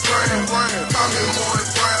by the gram. Call me more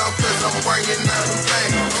brown, cause I'm bringing out the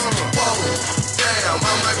bang. Whoa, damn,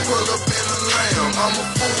 I might pull up in a lamb. I'm a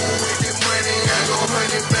fool with this money, ain't gon'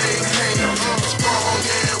 hunt it, bang, hang. Strong,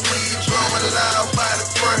 yeah, weed blowing loud by the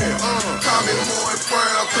gram. Call me more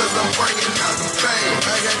brown, cause I'm bringing out the bang.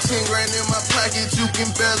 I got 10 grand in my pocket, you can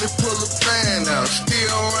barely pull a fan out.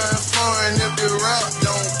 Still run foreign if the route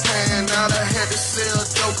don't pan out. I had to sell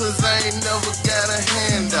dope cause I ain't never got a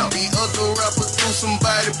handout. The other rappers do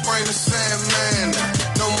somebody bring the Sandman out.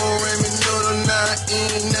 No more Remy Noodle, now I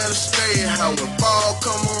ain't never stay out. When fall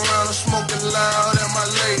come around, I'm smoking loud at my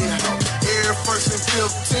lady house. Every 1st and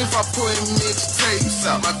 15th, I put mixtapes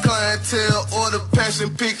out. My clientele order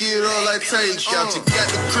passion, pick it up like takeout. You got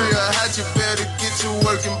the crib, how'd you better get your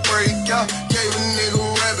work and break out. Gave a nigga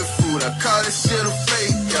rabbit food, I call this shit a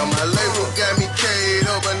fake out. My label got me K'd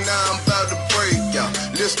up, but now I'm about to break out.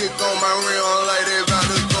 Lipstick on my rim like they about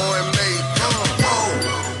to go and make out. Whoa,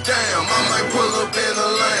 damn, I might pull up in a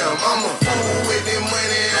lamb. I'm a fool with this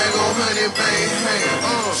money, ain't gon' hunt it, bang, hang.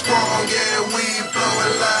 Strong, yeah, weed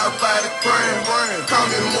blowing loud by the gram. Call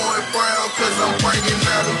me more brown, cause I'm bringing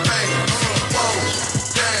out the bang. Whoa,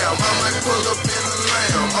 damn, I might pull up in a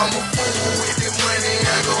lamb. I'm a fool with this money,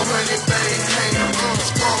 ain't gon' hunt it, bang, hang.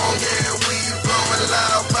 Strong, yeah, weed blowing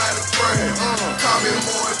loud by the gram. Call me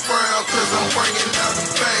more brown, cause I'm bringing out the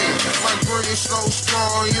bang. My green so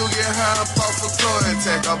strong, you get high off a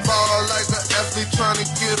contact. I ball like an athlete trying to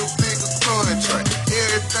get a bigger contract.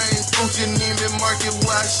 Everything Gucci, Neiman Market,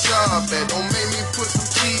 where I shop at. Don't make me put some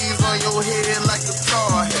cheese on your head like a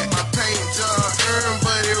tar hat. My paint John Earn,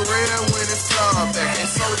 but it red when it fly back. And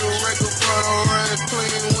so the record front, I'm running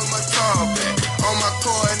clean with my tar back. On my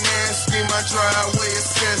car nasty, my driveway is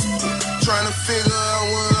cesspool. Trying to figure out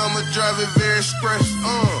when I'ma drive it very stressful.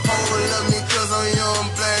 Hold up me cause I'm young,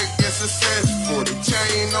 black, and successful. The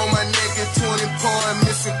chain on my neck is 20 point,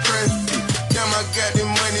 missing cresty. Damn, I got the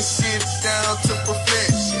money shit down to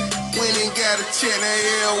perfection. When it got a check, that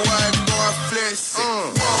LY going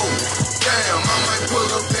flexing. Whoa, damn, I might pull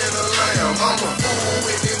up in a lamb. I'm a fool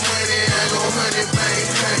with this money, ain't gon' hunt it, bang,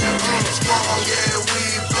 hang. Strong, yeah,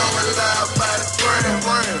 weed blowing loud by the gram.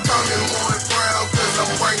 Call me more brown, cause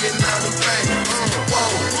I'm bringing out the bang.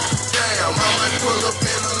 Whoa, damn,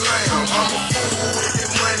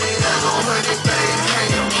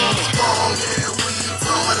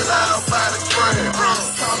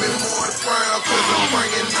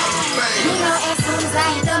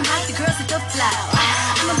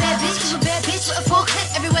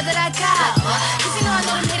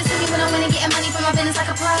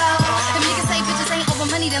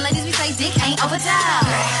 ain't overdose.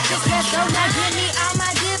 Just let's go, now give me all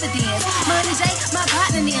my dividends. Money J, my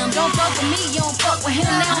partner them. Don't fuck with me, you don't fuck with him.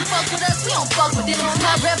 They don't fuck with us, we don't fuck with them.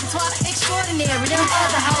 My repertoire extraordinary, them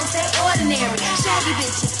other hoes, they ordinary. Shaggy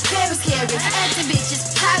bitches, very scary. Acting bitches,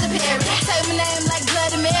 Tyler Perry. Say my name like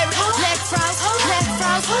Bloody Mary. Black Frost, Black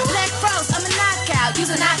Frost, Black Frost. I'm a knockout,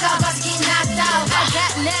 you's a knockout, about to get knocked out. I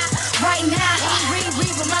got now, right now, read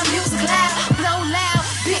with my music loud. Blow loud,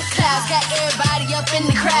 big clouds, got everybody up in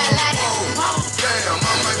the crowd like damn,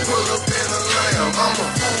 I might pull up in a lamb. I'm a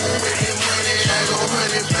fool with this money, I go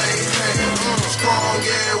honey, bang, strong,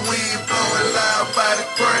 yeah, weed blowing loud by the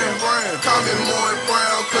gram. Call me more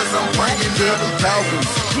brown, cause I'm bringing up the talkers.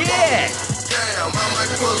 Yeah! Damn, I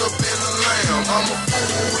might pull up in a lamb. I'm a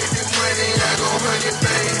fool with this money, I go honey,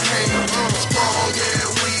 bang, strong, yeah,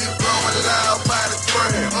 weed blowing loud by the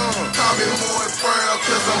gram. Call me more brown,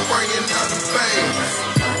 cause I'm bringing out the bangs.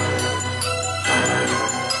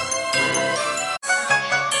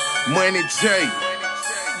 Money J,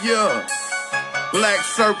 yeah. Black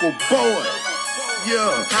Circle Boy,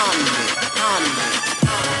 yeah.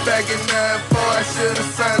 Back in 94, I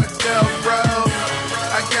should've signed a death row.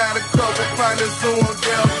 I got a couple partners who on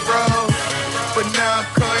death row, but now I'm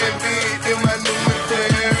cutting big in my new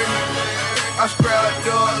material. I scrapped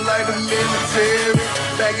up like the military.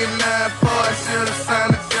 Back in 94, I should've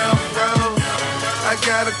signed a death row. I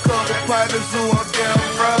got a couple partners who on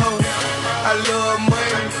death row. I love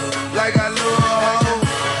money like I love hoes.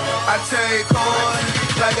 I take coin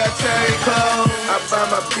like I take clothes. I buy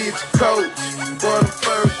my bitch a coach, born in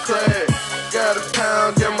first class. Got a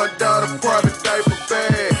pound in my daughter private diaper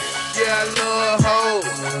bag. Yeah, I love hoes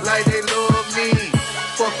like they love me.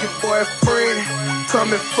 Fuck your boyfriend,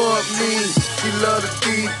 come and fuck me. She love the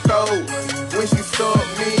deep throat when she saw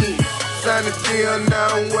me. Sign the deal,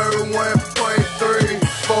 now I'm worth 1.3.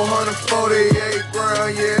 448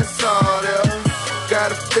 grand, yeah, it's all there.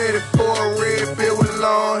 Got a fitted for a red bit with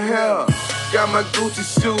long hair. Got my Gucci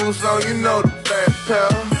shoes on, you know the black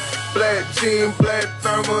pair. Black jean, black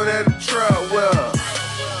thermal, and a trap well.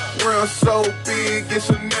 Real so big, it's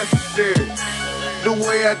unnecessary. The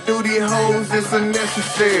way I do these hoes is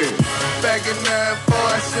unnecessary. Back in 94,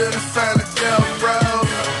 I should've signed a death row.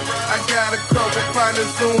 I got a couple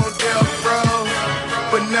partners who on death row,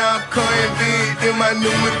 but now I'm cutting big in my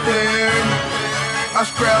new material. I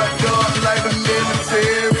scrapped up like the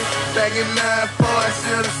military. Back in 94, I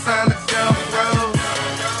should've signed a death row.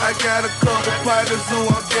 I got a couple partners who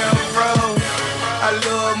on death row. I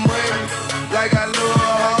love money like I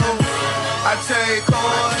love hoes. I take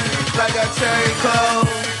coin like I take clothes.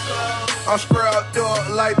 I'm scrapped up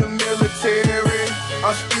like the military.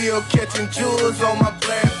 I'm still catching jewels on my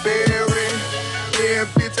BlackBerry. Yeah,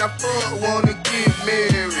 bitch, I fuck wanna get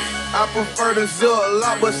married. I prefer the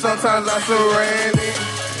Ziploc, but sometimes I surrender.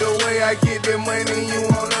 The way I get that money, you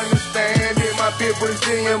won't understand it. My bitch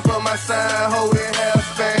Brazilian, but my side hoe it half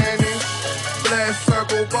Spanish. Black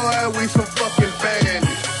Circle Boy, we some fucking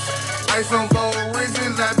bandits. Ice on gold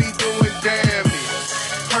riches, I be doing damage.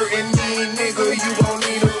 Hurting these nigga, you gon'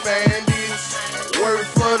 need a bandage. Work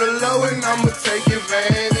for the low and I'ma take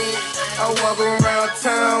advantage. I walk around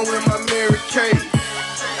town with my Mary Kate.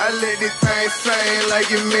 I let this thing sing like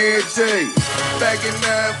it Mary J. Back in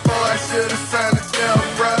 94, I should've signed a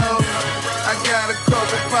death row. I got a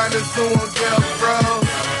couple partners who on death row,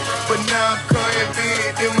 but now I'm cutting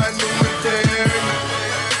big in my new material.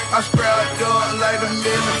 I scrapped up like the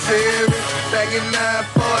military. Back in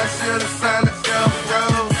 94, I should've signed a death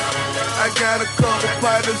row. I got a couple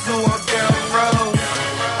partners who on death row.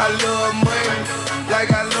 I love money like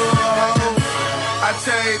I love hoes. I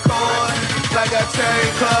take coin like I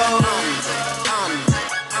take clothes.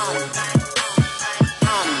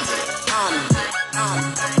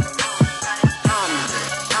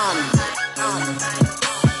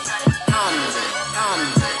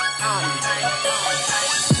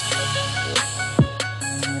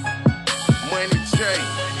 Money J,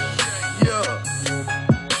 yeah.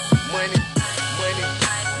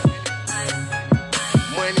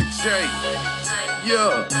 Money J,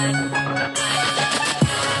 yeah.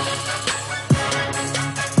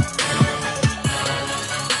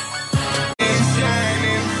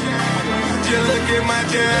 My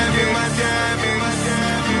diamond,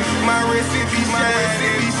 my wrist it be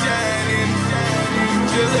shining.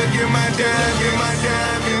 Just look at my diamond,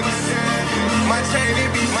 my chain it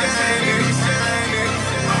be shining.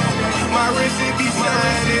 My wrist it be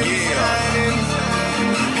shining.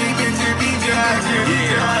 Big bitch it be jocking.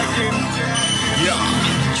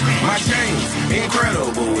 My chains,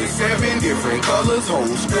 incredible, it's 7 different colors, whole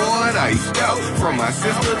squad iced out. From my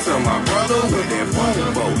sister to my brother with that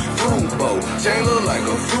fruit bow. Chain look like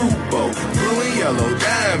a fruit bow. yellow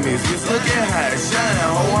diamonds. Just look at how it shine.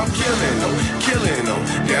 Oh, I'm killing them.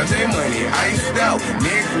 Down J Money, iced out,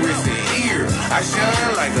 neck, wrist, and ears. I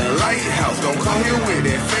shine like a lighthouse. Don't come here with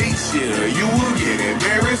that fake shit or you will get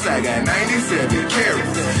embarrassed. I got 97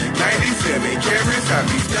 carats. 97 carats. I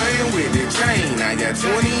be staying with the chain. I got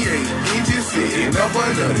 28 inches sitting up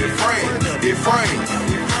under the frame.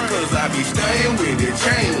 Cause I be staying with the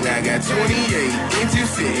chain. I got 28 inches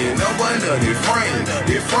sitting up under the frame.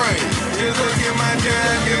 Just look at my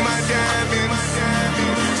diamonds.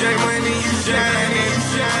 J Money, you shining.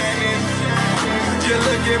 Just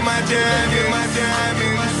look at my diamonds.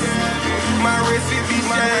 My wrist be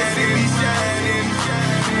shining.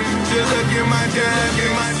 Just look at my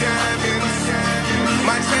diamonds.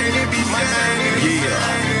 My chain it be shining.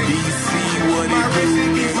 Yeah, DC what it do.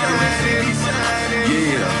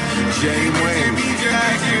 Yeah, J Money,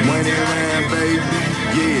 money man, baby.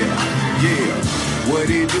 Yeah. What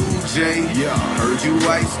it do, Jay? Yeah. Heard you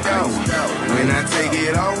iced out. When I take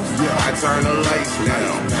it off, I turn the lights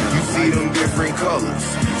down. You see them different colors,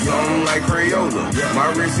 some like Crayola.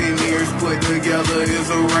 My wrist and ears put together is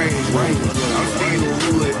a Range Rover. I'm still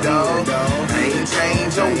hood, dog. I ain't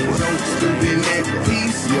change over. Stupid neck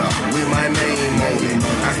piece, with my name on it.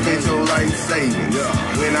 I spent your life savings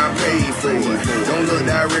when I paid for it. Don't look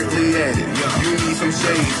directly at it. You need some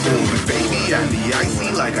shade for it. Baby, I be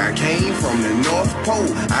icy like I came from the North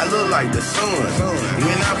Pole. I look like the sun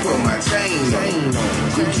when I put my chain on.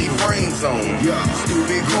 Gucci frames on,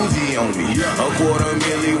 stupid Gucci on me.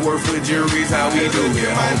 $250,000 worth of jewelry's how we do it,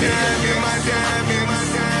 homie. My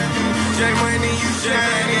diamonds, J Money, you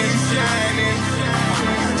shining.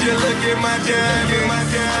 Just look at my diamonds.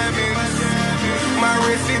 My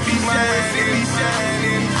wrist it be shining.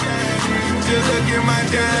 Just look at my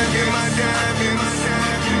diamonds.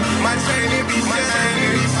 My chain it be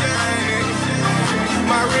shining.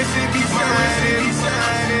 My wrist it be shining.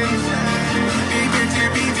 These bitches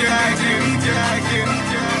be jacking.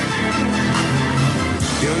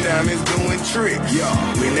 Them diamonds doing tricks,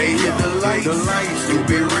 when they hit the lights,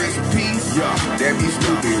 stupid wrist piece, that be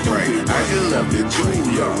stupid, right? I just love the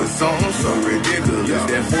jewel, but something so ridiculous.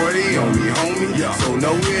 That 40 on me, homie, so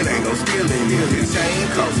no, it ain't no stealing it. The chain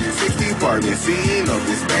cost 60 apartments, seeing of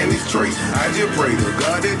the Spanish trace. I just pray to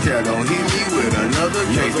God that y'all don't hit me with another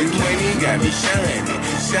case. This money got me shining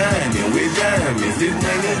with diamonds. This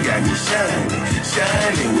money got me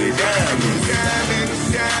shining with diamonds. Diamonds.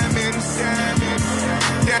 Diamonds.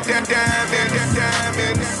 Give that diamonds.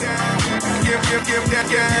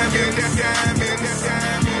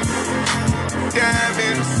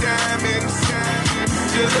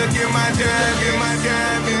 Just look at my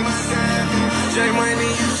diamonds. J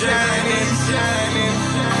Money, you shining.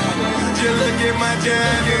 Just look at my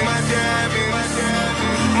diamonds.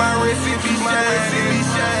 My wrist it be shining.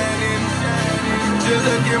 Just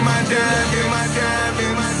look at my diamonds.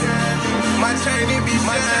 My chain it be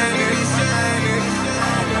shining.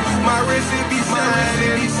 My wrist it be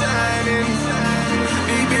shining.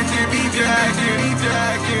 These bitches be jacking.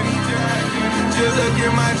 Just look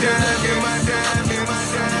at my diamonds.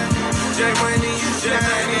 J Money, you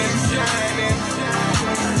shining.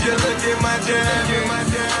 Just look at my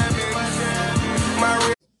diamonds.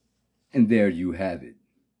 And there you have it.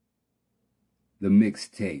 The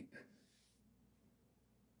mixtape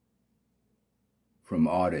from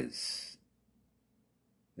artists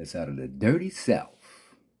that's out of the dirty South.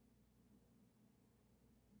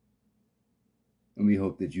 And we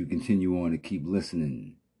hope that you continue on to keep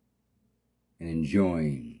listening and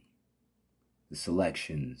enjoying the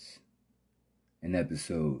selections and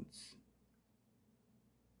episodes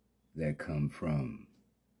that come from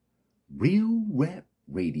Real Rap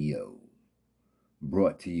Radio,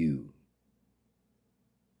 brought to you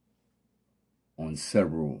on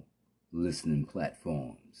several listening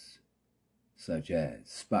platforms such as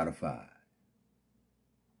Spotify,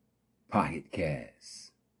 Pocket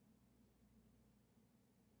Cast,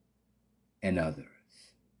 and others.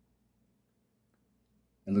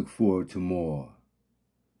 And look forward to more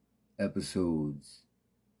episodes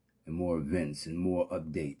and more events and more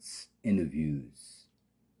updates, interviews.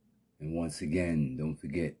 And once again, don't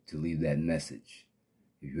forget to leave that message.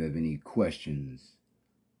 If you have any questions,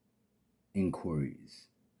 inquiries,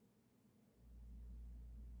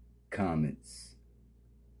 comments,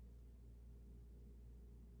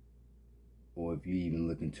 or if you're even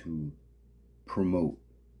looking to promote,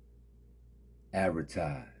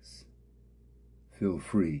 advertise, feel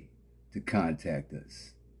free to contact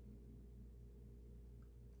us.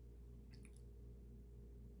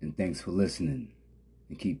 And thanks for listening,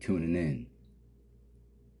 and keep tuning in.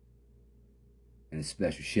 And a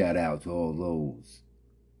special shout out to all those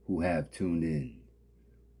who have tuned in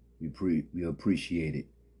We appreciate it.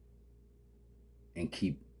 And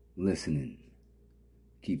keep listening,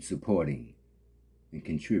 keep supporting, and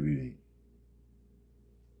contributing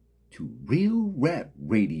to Real Rap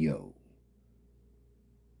Radio.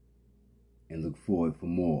 And look forward for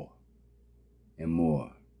more and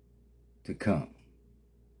more to come.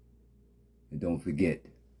 And don't forget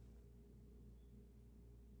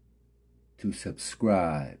to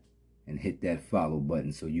subscribe and hit that follow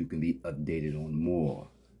button so you can be updated on more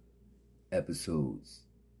episodes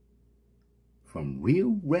from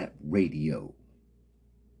Real Rap Radio.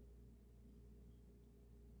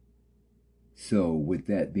 So with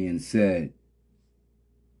that being said,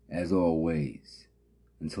 as always,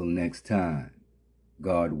 until next time,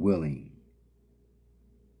 God willing,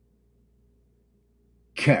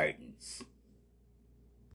 curtains.